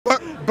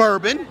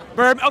bourbon.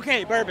 Bourbon.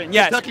 Okay, bourbon.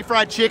 Yes. Kentucky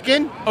Fried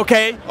Chicken.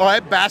 Okay. All right,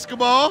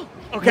 basketball.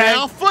 Okay.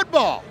 Now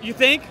football. You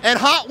think? And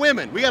hot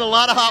women. We got a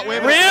lot of hot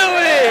women. Really?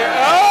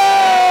 Oh!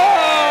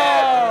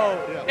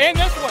 Yeah. And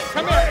this one.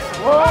 Come here.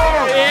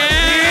 Whoa!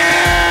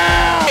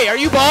 Yeah! Hey, are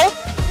you bald?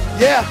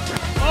 Yeah.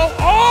 Oh!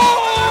 Oh!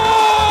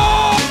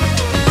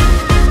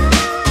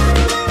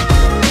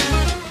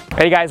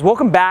 Hey guys,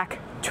 welcome back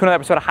to another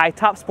episode of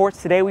Hightop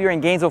Sports. Today we are in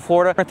Gainesville,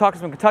 Florida. We're going to talk to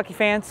some Kentucky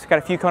fans. Got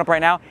a few coming up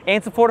right now,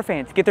 and some Florida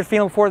fans. Get their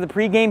feeling before the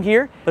pregame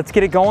here. Let's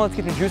get it going. Let's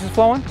get the juices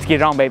flowing. Let's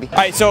get it on, baby. All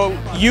right, so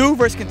you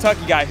versus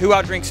Kentucky guy. Who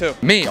outdrinks who?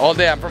 Me, all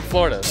day. I'm from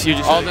Florida. So you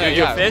just all day.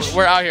 You're yeah. a fish?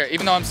 We're out here.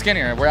 Even though I'm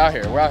skinnier, we're out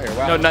here. We're out here.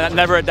 We're out No, here.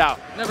 never a doubt.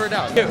 Never a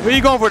doubt. Who are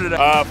you going for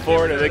today?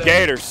 Florida, the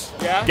Gators.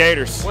 Yeah?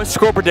 Gators. What's the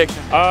score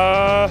prediction?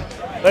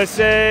 Let's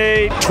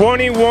say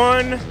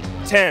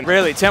 21-10.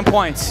 Really, 10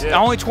 points. Yeah.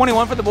 Only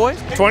 21 for the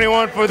boys?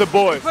 21 for the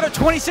boys. Put a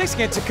 26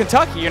 against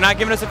Kentucky. You're not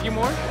giving us a few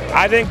more?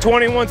 I think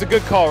 21's a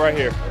good call right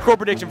here. Score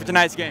prediction for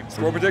tonight's game.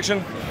 Score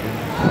prediction?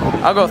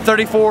 I'll go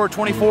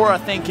 34-24. I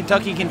think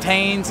Kentucky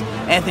contains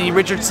Anthony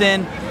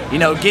Richardson. You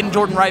know, getting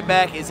Jordan right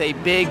back is a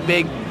big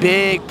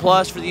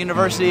plus for the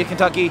University of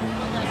Kentucky.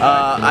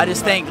 I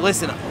just think,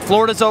 listen,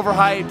 Florida's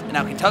overhyped.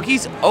 Now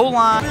Kentucky's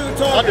O-line.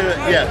 I'll do it,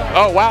 yeah.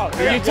 Oh, wow.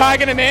 Are you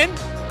tagging him in?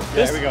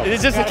 There we go.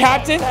 Is this the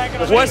captain?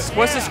 What's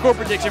the score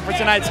prediction for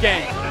tonight's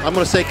game? I'm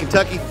going to say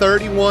Kentucky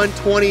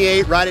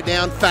 31-28. Write it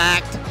down.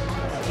 Fact.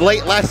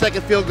 Last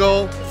second field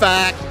goal.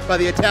 Fact. By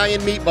the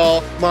Italian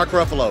meatball, Mark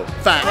Ruffalo.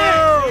 Fact.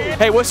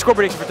 Hey, what's the score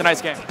prediction for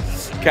tonight's game?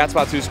 Cats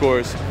about 2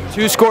 scores.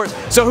 2 scores.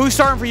 So who's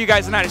starting for you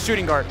guys tonight as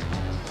shooting guard?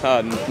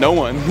 No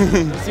one.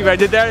 See what I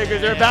did there?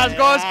 Because your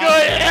basketball is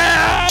good.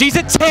 Yeah! She's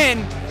a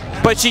 10,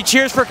 but she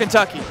cheers for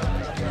Kentucky.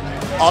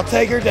 I'll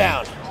take her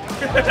down.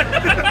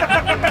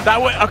 That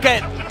was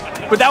okay.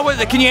 But that was.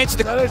 Can you answer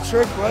the? Is that a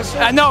trick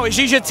question? No,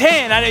 she's a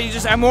 10.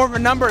 I'm more of a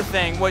number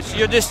thing. Which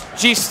you're just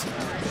she's.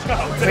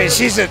 I mean,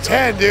 she's a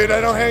 10, dude.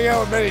 I don't hang out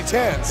with many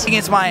 10s.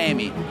 Against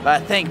Miami.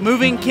 But I think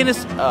moving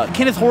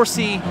Kenneth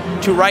Horsey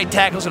to right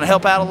tackle is going to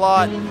help out a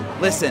lot.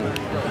 Listen,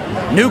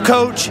 new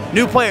coach,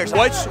 new players.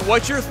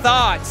 What's your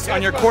thoughts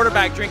on your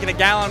quarterback drinking a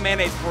gallon of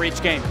mayonnaise before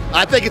each game?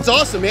 I think it's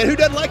awesome, man. Who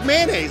doesn't like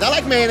mayonnaise? I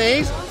like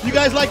mayonnaise. You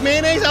guys like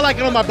mayonnaise? I like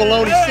it on my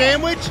bologna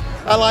sandwich.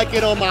 I like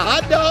it on my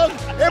hot dog.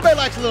 Everybody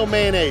likes a little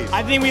mayonnaise.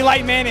 I think we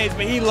like mayonnaise,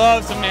 but he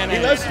loves some mayonnaise.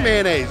 He loves some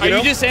mayonnaise. Are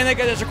you just saying that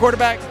because that's your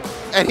quarterback?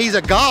 And he's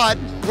a god.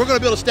 We're going to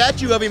build a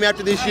statue of him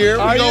after this year.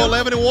 We go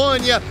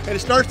 11-1, yeah. And it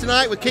starts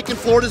tonight with kicking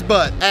Florida's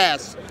butt.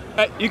 Ass.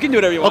 You can do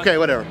whatever you want. Okay,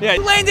 whatever. Yeah.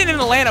 You landed in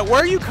Atlanta. Where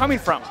are you coming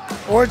from?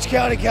 Orange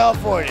County,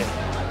 California.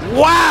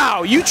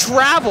 Wow, you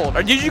traveled.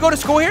 Or did you go to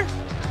school here?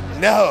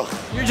 No.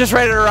 You're just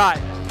ready to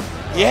ride.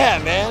 Yeah,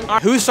 man.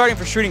 Who's starting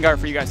for shooting guard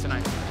for you guys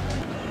tonight?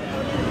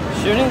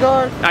 Shooting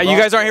guard? You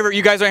guys aren't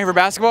here for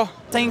basketball?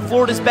 I'm saying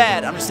Florida's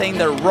bad. I'm just saying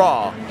they're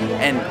raw.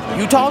 And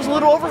Utah's a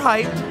little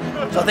overhyped.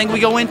 So I think we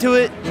go into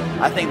it.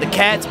 I think the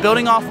Cats,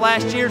 building off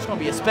last year, it's going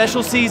to be a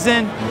special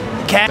season.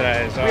 We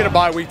had a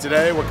bye week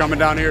today. We're coming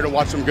down here to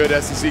watch some good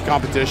SEC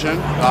competition.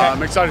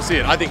 I'm excited to see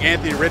it. I think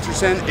Anthony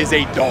Richardson is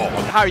a dog.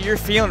 How are you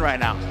feeling right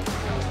now?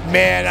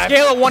 Man,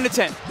 Scale of 1 to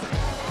 10.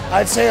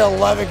 I'd say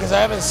 11 because I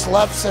haven't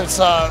slept since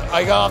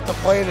I got off the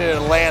plane in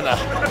Atlanta.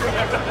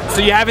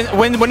 So you haven't,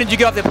 when did you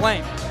get off the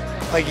plane?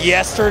 Like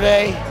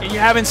yesterday. And you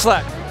haven't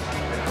slept?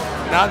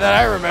 Not that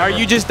I remember. Are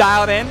you just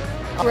dialed in?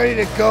 I'm ready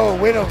to go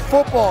win a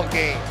football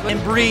game.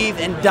 And breathe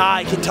and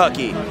die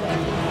Kentucky.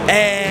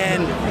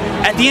 And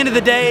at the end of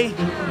the day,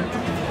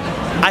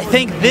 I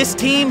think this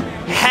team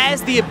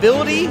has the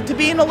ability to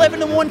be an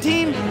 11-1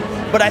 team,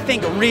 but I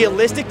think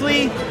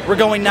realistically, we're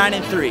going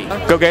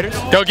 9-3. Go Gators.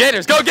 Go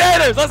Gators. Go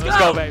Gators. Let's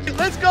go, baby.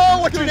 Let's go.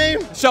 What's your name?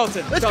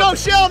 Shelton. Let's go,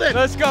 Sheldon.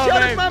 Let's go,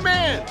 Sheldon's baby. my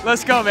man.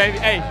 Let's go, baby.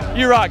 Hey,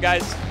 you rock,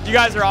 guys. You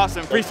guys are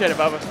awesome. Appreciate it,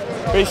 Bubba.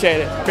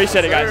 Appreciate it.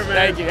 Appreciate it, guys.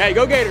 Thank you. Hey,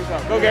 go Gators,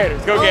 though. Go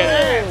Gators. Go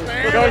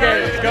Gators. Go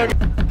Gators. Go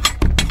Gators.